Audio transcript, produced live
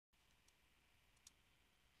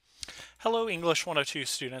Hello, English 102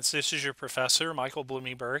 students. This is your professor, Michael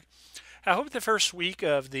Bloomingberg. I hope the first week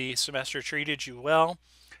of the semester treated you well,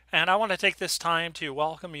 and I want to take this time to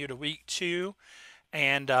welcome you to week 2.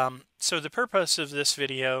 So the purpose of this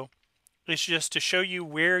video is just to show you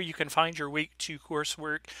where you can find your week 2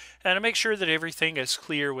 coursework and to make sure that everything is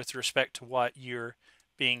clear with respect to what you're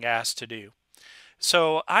being asked to do.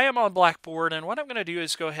 So I am on Blackboard, and what I'm going to do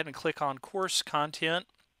is go ahead and click on course content,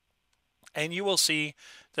 and you will see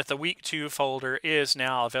that the week 2 folder is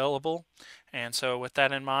now available. And so with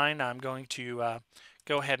that in mind, I'm going to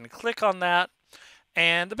go ahead and click on that.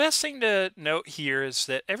 And the best thing to note here is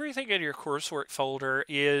that everything in your coursework folder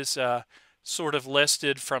is sort of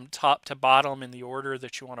listed from top to bottom in the order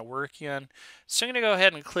that you want to work in. So I'm going to go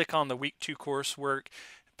ahead and click on the week 2 coursework.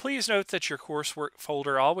 Please note that your coursework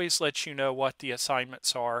folder always lets you know what the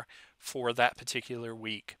assignments are for that particular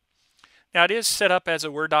week. Now, it is set up as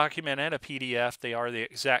a Word document and a PDF. They are the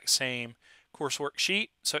exact same coursework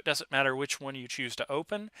sheet, so it doesn't matter which one you choose to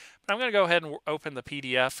open. But I'm going to go ahead and open the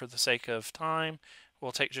PDF for the sake of time.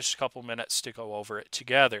 We'll take just a couple minutes to go over it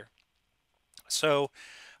together. So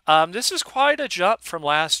this is quite a jump from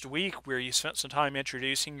last week where you spent some time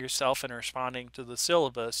introducing yourself and responding to the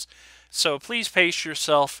syllabus. So please pace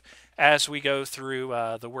yourself as we go through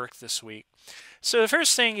the work this week. So the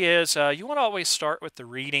first thing is you want to always start with the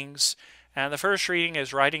readings. And the first reading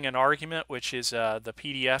is Writing an Argument, which is the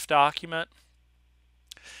PDF document.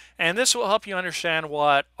 And this will help you understand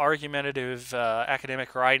what argumentative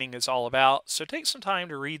academic writing is all about. So take some time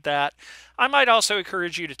to read that. I might also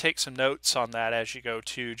encourage you to take some notes on that as you go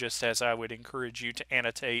too, just as I would encourage you to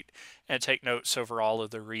annotate and take notes over all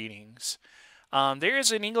of the readings. There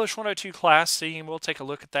is an English 102 class theme. We'll take a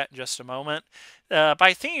look at that in just a moment.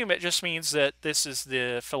 By theme, it just means that this is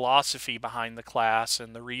the philosophy behind the class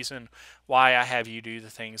and the reason why I have you do the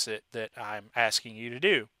things that I'm asking you to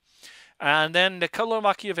do. And then Niccolo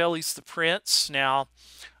Machiavelli's The Prince. Now,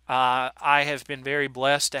 I have been very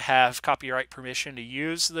blessed to have copyright permission to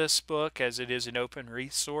use this book as it is an open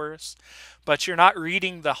resource. But you're not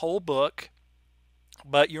reading the whole book,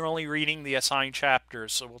 but you're only reading the assigned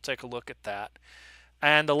chapters, so we'll take a look at that.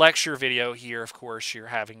 And the lecture video here, of course, you're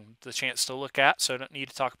having the chance to look at, so I don't need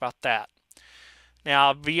to talk about that.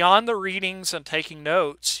 Now, beyond the readings and taking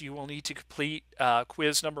notes, you will need to complete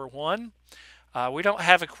quiz number 1. We don't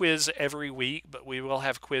have a quiz every week, but we will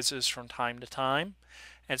have quizzes from time to time.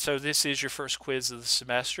 And so this is your first quiz of the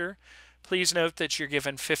semester. Please note that you're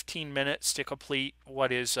given 15 minutes to complete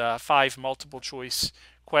what is 5 multiple choice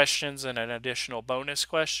questions and an additional bonus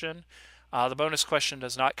question. The bonus question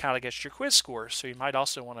does not count against your quiz score, so you might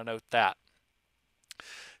also want to note that.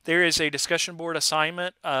 There is a discussion board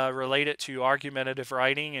assignment related to argumentative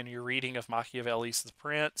writing and your reading of Machiavelli's The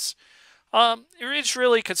Prince. It's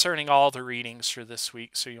really concerning all the readings for this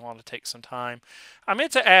week, so you want to take some time. I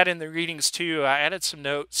meant to add in the readings too. I added some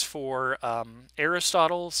notes for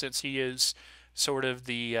Aristotle, since he is sort of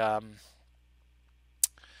the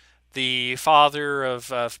father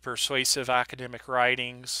of persuasive academic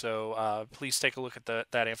writing. So please take a look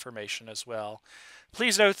at that information as well.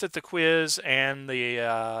 Please note that the quiz and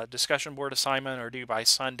the discussion board assignment are due by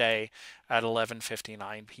Sunday at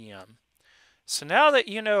 11:59 p.m. So now that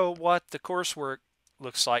you know what the coursework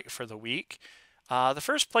looks like for the week, the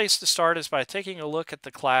first place to start is by taking a look at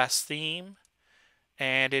the class theme.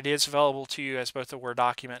 And it is available to you as both a Word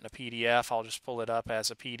document and a PDF. I'll just pull it up as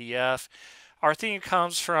a PDF. Our theme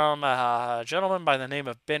comes from a gentleman by the name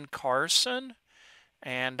of Ben Carson.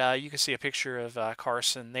 And you can see a picture of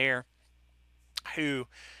Carson there, who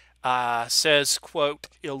says, quote,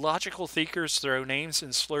 "Illogical thinkers throw names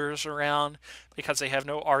and slurs around because they have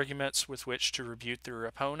no arguments with which to rebuke their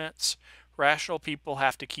opponents. Rational people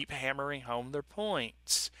have to keep hammering home their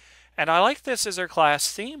points." And I like this as our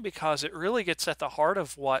class theme because it really gets at the heart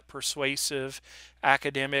of what persuasive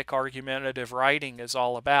academic argumentative writing is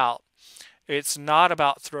all about. It's not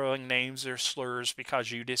about throwing names or slurs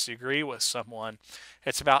because you disagree with someone.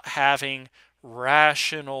 It's about having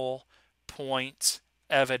rational points,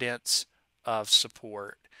 evidence of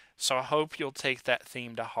support. So I hope you'll take that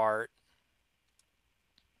theme to heart.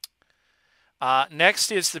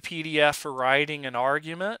 Next is the PDF for Writing an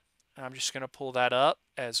Argument. I'm just going to pull that up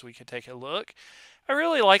as we can take a look. I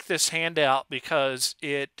really like this handout because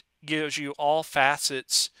it gives you all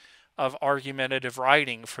facets of argumentative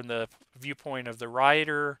writing, from the viewpoint of the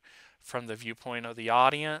writer, from the viewpoint of the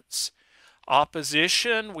audience.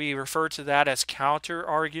 Opposition, we refer to that as counter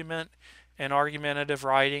argument and argumentative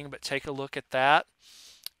writing, but take a look at that.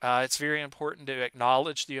 It's very important to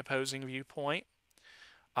acknowledge the opposing viewpoint.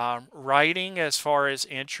 Writing as far as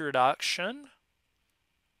introduction,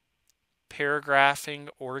 paragraphing,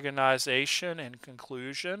 organization, and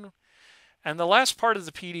conclusion. And the last part of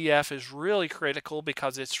the PDF is really critical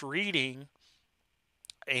because it's reading,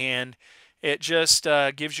 and it just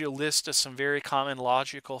gives you a list of some very common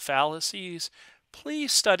logical fallacies.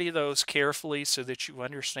 Please study those carefully so that you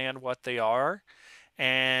understand what they are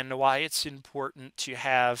and why it's important to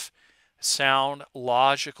have sound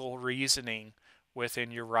logical reasoning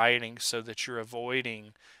within your writing so that you're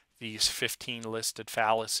avoiding these 15 listed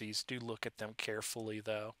fallacies. Do look at them carefully,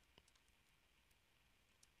 though.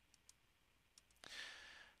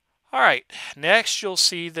 All right, next you'll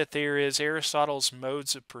see that there is Aristotle's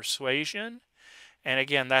Modes of Persuasion. And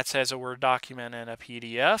again, that's as a Word document and a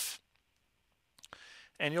PDF.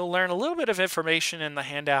 And you'll learn a little bit of information in the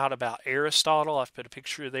handout about Aristotle. I've put a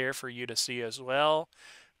picture there for you to see as well.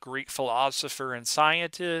 Greek philosopher and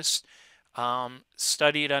scientist,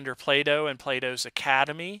 studied under Plato in Plato's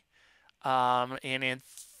Academy. And in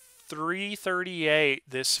 338,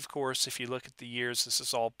 this, of course, if you look at the years, this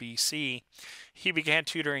is all BC, he began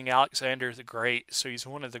tutoring Alexander the Great. So he's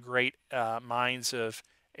one of the great minds of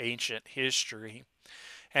ancient history.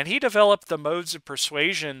 And he developed the modes of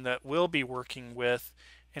persuasion that we'll be working with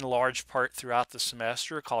in large part throughout the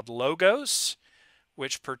semester, called logos,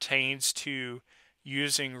 which pertains to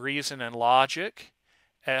using reason and logic;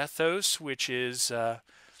 ethos, which is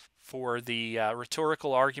for the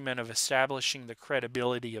rhetorical argument of establishing the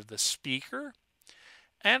credibility of the speaker;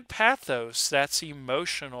 and pathos, that's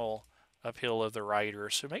emotional appeal of the writer.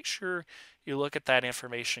 So make sure you look at that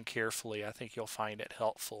information carefully. I think you'll find it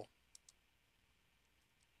helpful.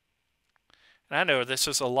 And I know this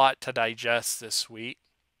is a lot to digest this week.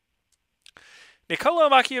 Niccolo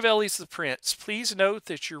Machiavelli's The Prince. Please note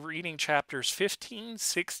that you're reading chapters 15,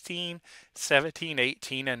 16, 17,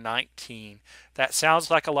 18, and 19. That sounds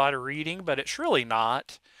like a lot of reading, but it's really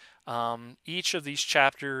not. Each of these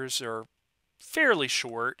chapters are fairly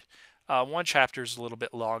short. One chapter is a little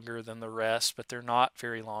bit longer than the rest, but they're not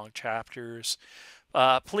very long chapters.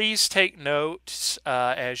 Please take notes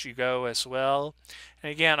as you go as well.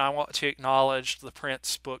 And again, I want to acknowledge the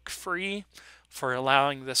Prince Book Free for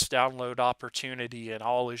allowing this download opportunity, and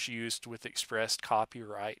all is used with expressed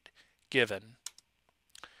copyright given.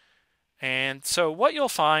 And so what you'll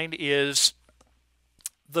find is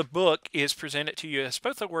the book is presented to you as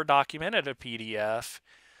both a Word document and a PDF.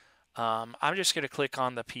 I'm just going to click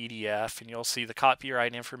on the PDF and you'll see the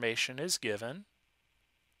copyright information is given.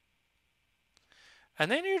 And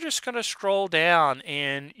then you're just going to scroll down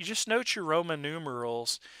and you just note your Roman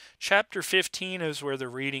numerals. Chapter 15 is where the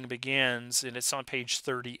reading begins, and it's on page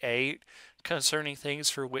 38, concerning things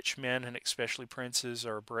for which men, and especially princes,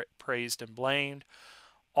 are praised and blamed,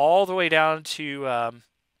 all the way down to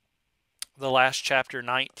the last chapter,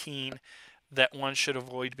 19, that one should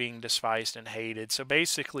avoid being despised and hated. So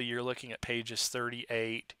basically you're looking at pages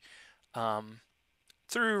 38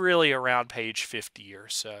 through really around page 50 or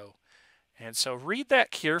so. And so read that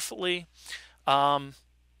carefully. We'll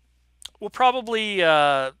probably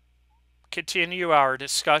continue our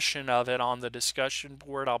discussion of it on the discussion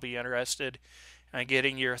board. I'll be interested in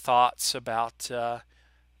getting your thoughts about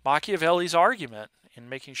Machiavelli's argument and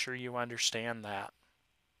making sure you understand that.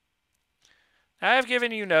 I've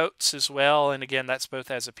given you notes as well, and again, that's both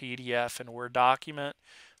as a PDF and Word document.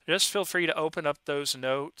 Just feel free to open up those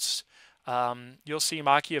notes. You'll see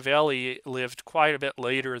Machiavelli lived quite a bit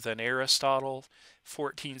later than Aristotle,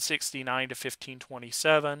 1469 to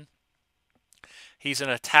 1527. He's an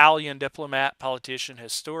Italian diplomat, politician,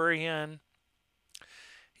 historian.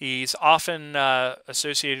 He's often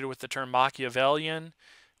associated with the term Machiavellian,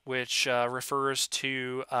 which refers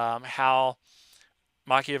to how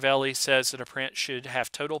Machiavelli says that a prince should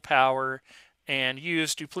have total power and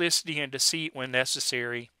use duplicity and deceit when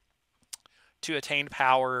necessary to attain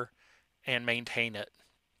power and maintain it.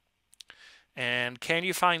 And can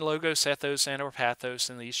you find logos, ethos, and or pathos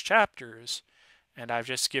in these chapters? And I've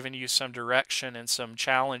just given you some direction and some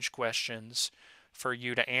challenge questions for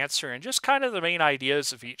you to answer, and just kind of the main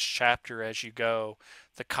ideas of each chapter as you go.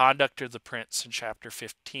 The conduct of the prince in chapter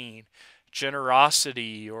 15,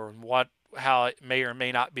 generosity, or how it may or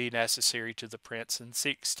may not be necessary to the prince in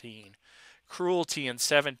 16, cruelty in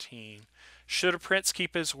 17, should a prince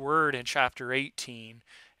keep his word in chapter 18,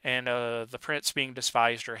 and the prince being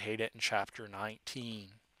despised or hated in chapter 19.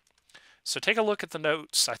 So take a look at the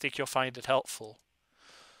notes. I think you'll find it helpful.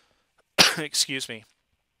 Excuse me.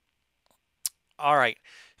 All right,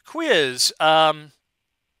 quiz. I'm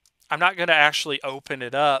not going to actually open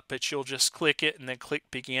it up, but you'll just click it and then click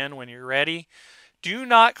begin when you're ready. Do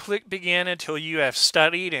not click begin until you have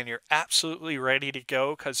studied and you're absolutely ready to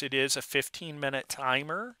go, because it is a 15-minute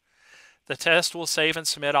timer The test will save and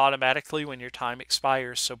submit automatically when your time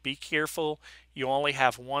expires, so be careful. You only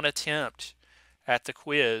have one attempt at the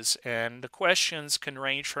quiz, and the questions can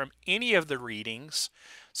range from any of the readings.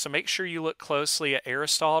 So make sure you look closely at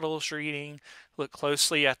Aristotle's reading, look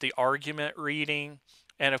closely at the argument reading,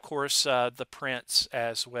 and of course the prints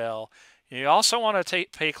as well. You also want to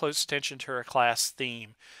pay close attention to our class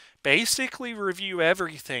theme. Basically review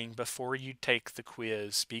everything before you take the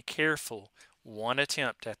quiz. Be careful. One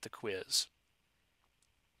attempt at the quiz.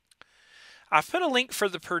 I've put a link for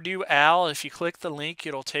the Purdue OWL. If you click the link,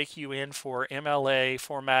 it'll take you in for MLA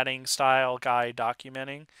Formatting Style Guide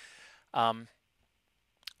Documenting.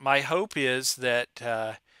 My hope is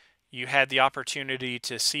that you had the opportunity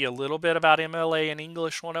to see a little bit about MLA and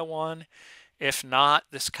English 101. If not,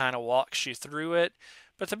 this kind of walks you through it.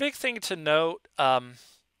 But the big thing to note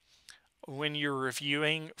when you're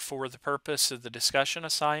reviewing for the purpose of the discussion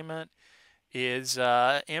assignment is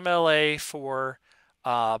MLA for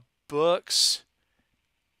books.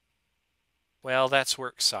 Well, that's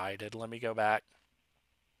works cited. Let me go back.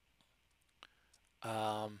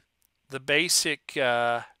 The basic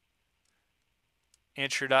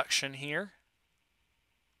introduction here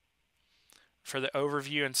for the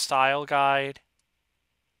overview and style guide.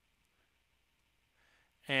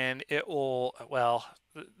 And it will, well,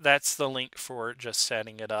 that's the link for just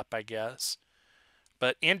setting it up, I guess.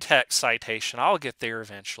 But in-text citation, I'll get there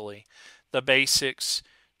eventually. The basics,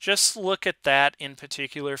 just look at that in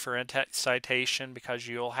particular for in-text citation because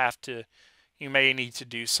you may need to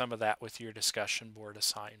do some of that with your discussion board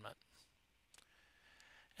assignment.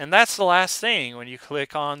 And that's the last thing. When you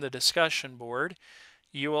click on the discussion board,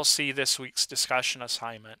 you will see this week's discussion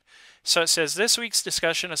assignment. So it says this week's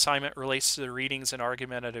discussion assignment relates to the readings and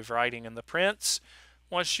argumentative writing in the prints.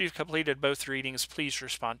 Once you've completed both readings, please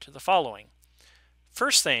respond to the following.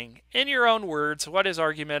 First thing, in your own words, what is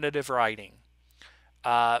argumentative writing?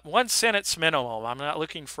 One sentence minimum. I'm not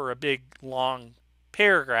looking for a big, long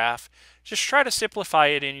paragraph. Just try to simplify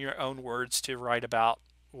it in your own words to write about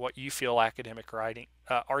what you feel academic writing,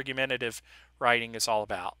 argumentative writing is all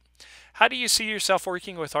about. How do you see yourself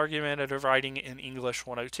working with argumentative writing in English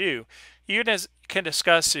 102? You can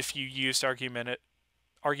discuss if you used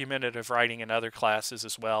argumentative writing in other classes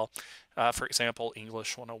as well. For example,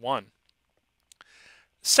 English 101.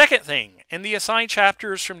 Second thing, in the assigned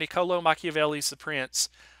chapters from Niccolo Machiavelli's The Prince,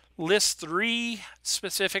 list 3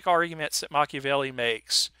 specific arguments that Machiavelli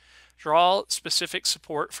makes. Draw specific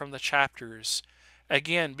support from the chapters.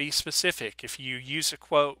 Again, be specific. If you use a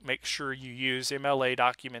quote, make sure you use MLA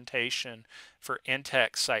documentation for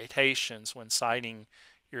in-text citations when citing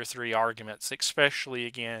your 3 arguments, especially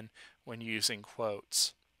again when using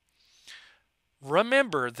quotes.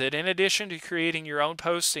 Remember that in addition to creating your own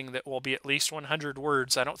posting that will be at least 100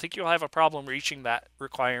 words, I don't think you'll have a problem reaching that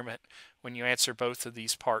requirement when you answer both of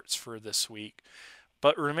these parts for this week.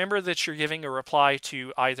 But remember that you're giving a reply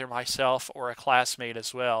to either myself or a classmate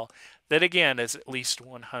as well. That again is at least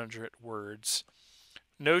 100 words.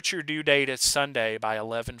 Note your due date is Sunday by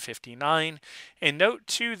 11:59. And note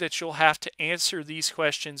too that you'll have to answer these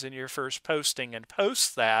questions in your first posting and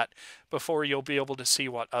post that before you'll be able to see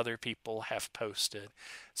what other people have posted.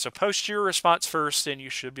 So post your response first and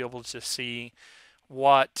you should be able to see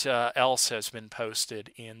what else has been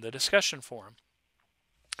posted in the discussion forum.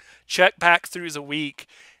 Check back through the week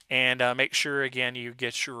and make sure again you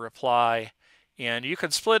get your reply. And you can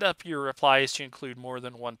split up your replies to include more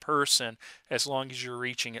than one person as long as you're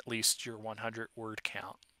reaching at least your 100 word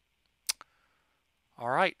count. All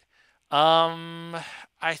right.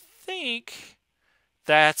 I think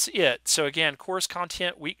that's it. So again, course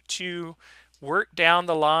content week 2, work down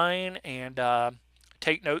the line and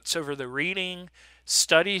take notes over the reading.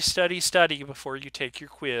 Study, study, study before you take your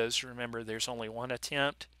quiz. Remember, there's only one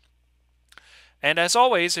attempt. And as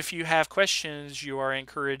always, if you have questions, you are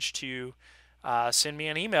encouraged to send me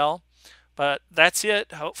an email. But that's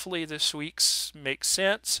it. Hopefully this week's makes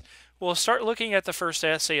sense. We'll start looking at the first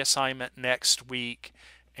essay assignment next week,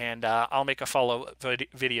 and I'll make a follow-up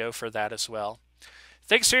video for that as well.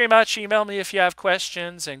 Thanks very much. Email me if you have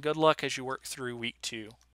questions, and good luck as you work through week 2.